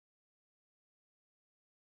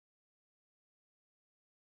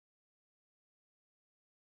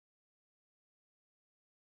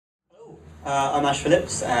I'm Ash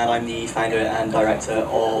Phillips, and I'm the founder and director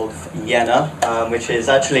of YENA, which is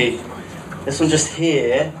actually, this one just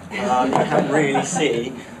here, you can't really see.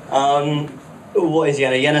 What is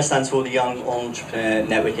YENA? YENA stands for the Young Entrepreneur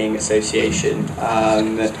Networking Association.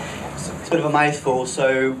 It's a bit of a mouthful,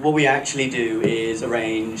 so what we actually do is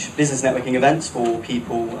arrange business networking events for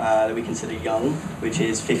people that we consider young, which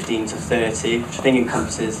is 15 to 30, which I think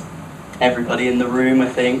encompasses everybody in the room, I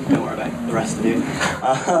think. Don't worry about the rest of you.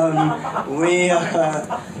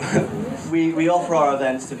 We offer our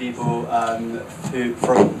events to people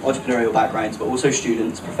from entrepreneurial backgrounds, but also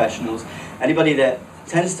students, professionals, anybody that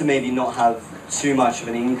tends to maybe not have too much of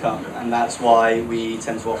an income, and that's why we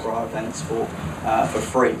tend to offer our events for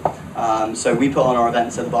free. So we put on our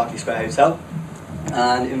events at the Berkeley Square Hotel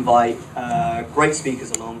and invite great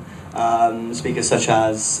speakers along. Speakers such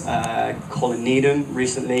as Colin Needham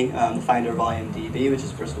recently, the founder of IMDb, which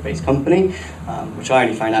is a Bristol-based company, which I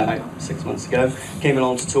only found out about 6 months ago, came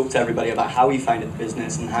along to talk to everybody about how he founded the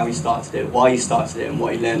business and how he started it, why he started it, and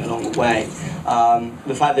what he learned along the way.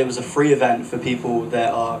 The fact that it was a free event for people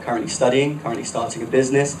that are currently studying, currently starting a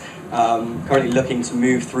business, currently looking to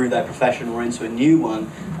move through their profession or into a new one,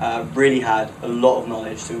 really had a lot of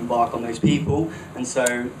knowledge to embark on those people, and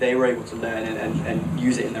so they were able to learn and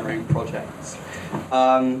use it in their own projects.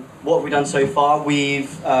 What have we done so far?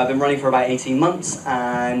 We've been running for about 18 months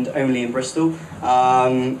and only in Bristol.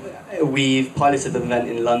 We've piloted the event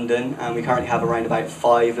in London, and we currently have around about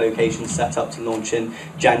 5 locations set up to launch in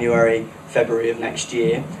January, February of next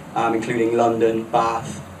year, including London,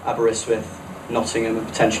 Bath, Aberystwyth, Nottingham, and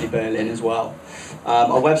potentially Berlin as well.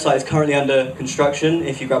 Our website is currently under construction.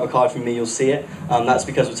 If you grab a card from me, you'll see it. That's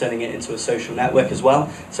because we're turning it into a social network as well,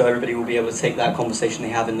 so everybody will be able to take that conversation they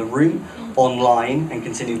have in the room online and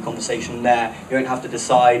continue the conversation there. You won't have to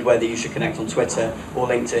decide whether you should connect on Twitter or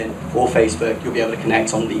LinkedIn or Facebook. You'll be able to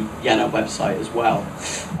connect on the YENA website as well.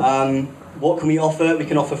 What can we offer? We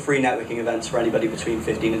can offer free networking events for anybody between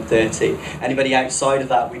 15 and 30. Anybody outside of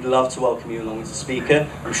that, we'd love to welcome you along as a speaker.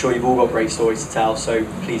 I'm sure you've all got great stories to tell, so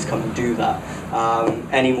please come and do that.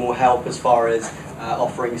 Any more help as far as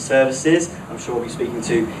offering services, I'm sure we'll be speaking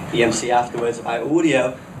to EMC afterwards about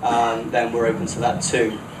audio, then we're open to that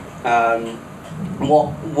too.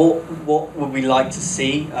 What would we like to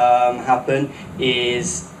see happen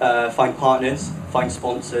is find partners, find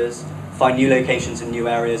sponsors, find new locations in new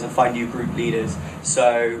areas, and find new group leaders.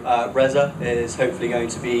 So Reza is hopefully going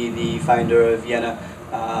to be the founder of YENA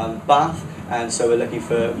Bath, and so we're looking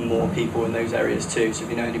for more people in those areas too. So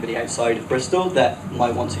if you know anybody outside of Bristol that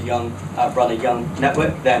might want to run a young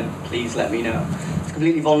network, then please let me know. It's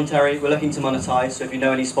completely voluntary. We're looking to monetize, so if you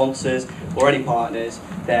know any sponsors or any partners,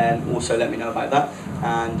 then also let me know about that.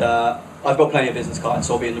 And I've got plenty of business cards,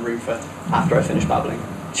 so I'll be in the room for after I finish babbling.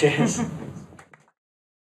 Cheers.